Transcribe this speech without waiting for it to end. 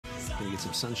Going to get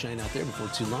some sunshine out there before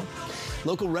too long.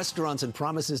 Local restaurants and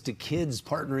promises to kids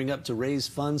partnering up to raise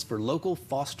funds for local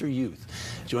foster youth.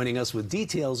 Joining us with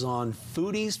details on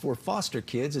Foodies for Foster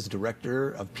Kids is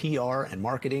Director of PR and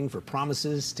Marketing for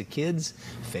Promises to Kids,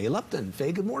 Faye Lupton.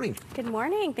 Faye, good morning. Good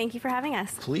morning. Thank you for having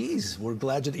us. Please, we're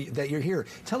glad that you're here.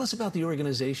 Tell us about the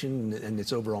organization and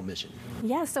its overall mission.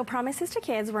 Yeah, so Promises to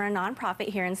Kids, we're a nonprofit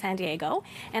here in San Diego,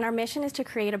 and our mission is to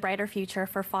create a brighter future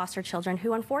for foster children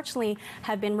who unfortunately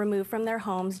have been removed from their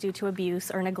homes due to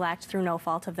abuse or neglect through no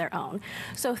fault of their own.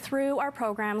 So through our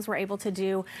programs, we're able to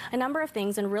do a number of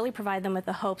things and really provide them with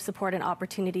the hope, support, and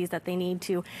opportunities that they need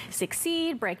to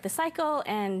succeed, break the cycle,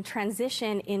 and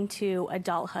transition into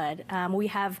adulthood. We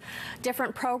have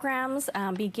different programs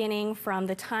beginning from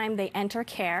the time they enter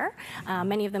care.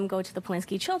 Many of them go to the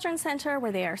Polinsky Children's Center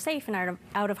where they are safe and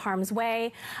out of harm's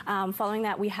way. Following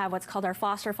that, we have what's called our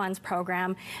Foster Funds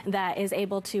program that is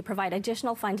able to provide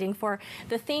additional funding for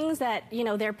the things that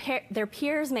their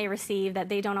peers may receive that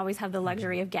they don't always have the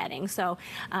luxury of getting. So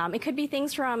it could be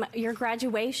things from your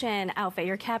graduation outfit,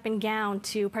 your cap and gown,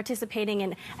 to participating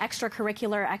in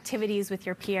extracurricular activities with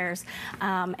your peers.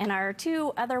 And our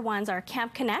two other ones are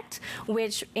Camp Connect,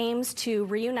 which aims to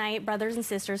reunite brothers and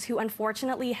sisters who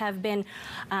unfortunately have been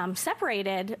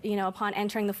separated, upon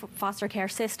entering the foster care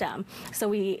system. So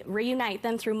we reunite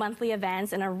them through monthly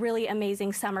events and a really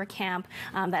amazing summer camp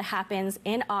that happens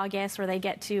in August, where they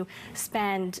get to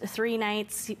spend 3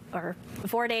 nights or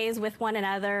 4 days with one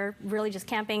another, really just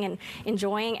camping and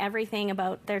enjoying everything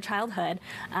about their childhood.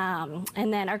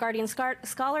 And then our Guardian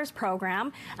Scholars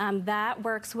program that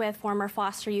works with former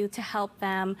foster youth to help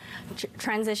them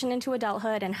transition into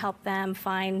adulthood and help them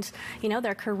find,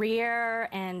 their career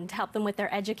and help them with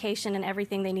their education and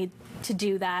everything they need to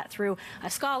do that through a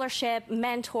scholarship,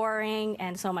 mentoring,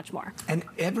 and so much more. And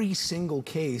every single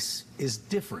case is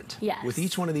different. Yes. With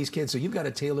each one of these kids, so you've got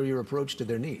to tailor your approach to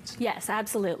their needs. Yes,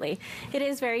 absolutely. It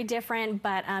is very different,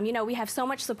 but we have so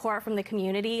much support from the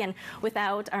community, and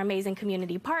without our amazing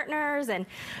community partners and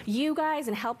you guys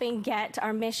and helping get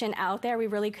our mission out there, we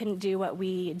really couldn't do what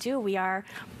we do. We are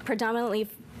predominantly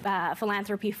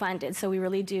philanthropy funded, so we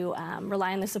really do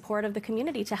rely on the support of the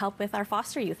community to help with our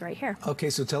foster youth right here. Okay,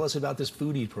 so tell us about this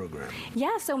Foodie program.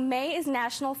 Yeah, so May is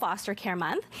National Foster Care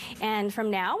Month, and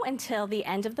from now until the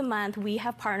end of the month, we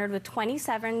have partnered with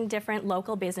 27 different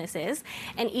local businesses,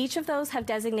 and each of those have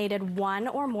designated one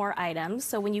or more items.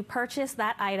 So when you purchase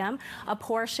that item, a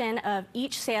portion of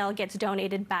each sale gets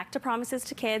donated back to Promises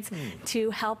to Kids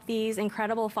to help these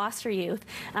incredible foster youth.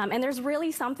 And there's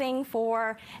really something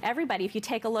for everybody. If you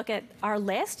take a look at our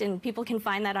list, and people can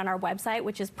find that on our website,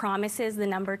 which is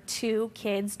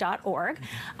promises2kids.org.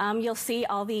 You'll see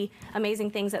all the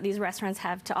amazing things that these restaurants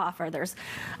have to offer. There's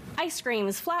ice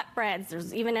creams, flatbreads,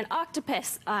 there's even an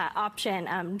octopus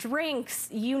option, drinks,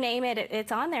 you name it,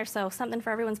 it's on there, so something for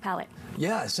everyone's palate.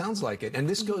 Yeah, it sounds like it. And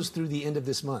this goes through the end of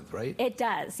this month, right? It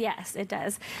does, yes, it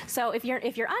does. So if you're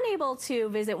unable to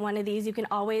visit one of these, you can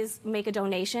always make a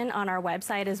donation on our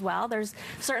website as well. There's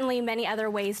certainly many other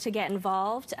ways to get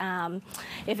involved.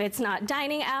 If it's not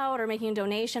dining out or making a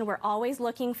donation, we're always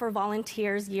looking for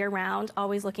volunteers year-round,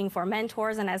 always looking for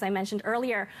mentors. And as I mentioned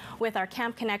earlier, with our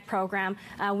Camp Connect program,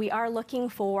 we are looking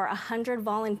for 100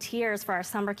 volunteers for our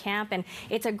summer camp. And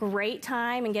it's a great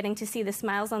time, and getting to see the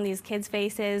smiles on these kids'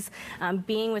 faces,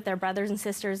 being with their brothers and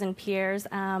sisters and peers.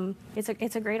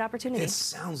 It's a great opportunity. It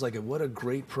sounds like it. What a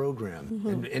great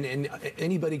program. And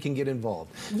anybody can get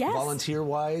involved. Yes.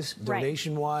 Volunteer-wise,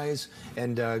 donation-wise,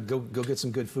 and go get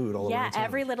some good food all over the town.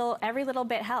 Every little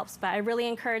bit helps, but I really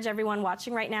encourage everyone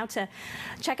watching right now to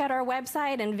check out our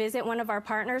website and visit one of our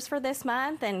partners for this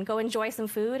month and go enjoy some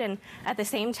food, and at the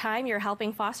same time you're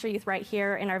helping foster youth right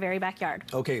here in our very backyard.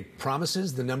 Okay,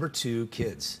 Promises, the number 2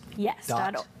 kids. Yes,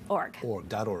 .org. .org,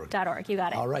 you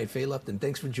got it. All right, Faye Lupton,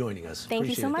 thanks for joining us. Thank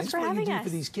you so much for having us. Thanks for what you do for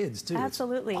these kids, too.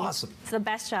 Absolutely. It's awesome. It's the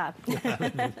best job.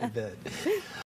 I bet.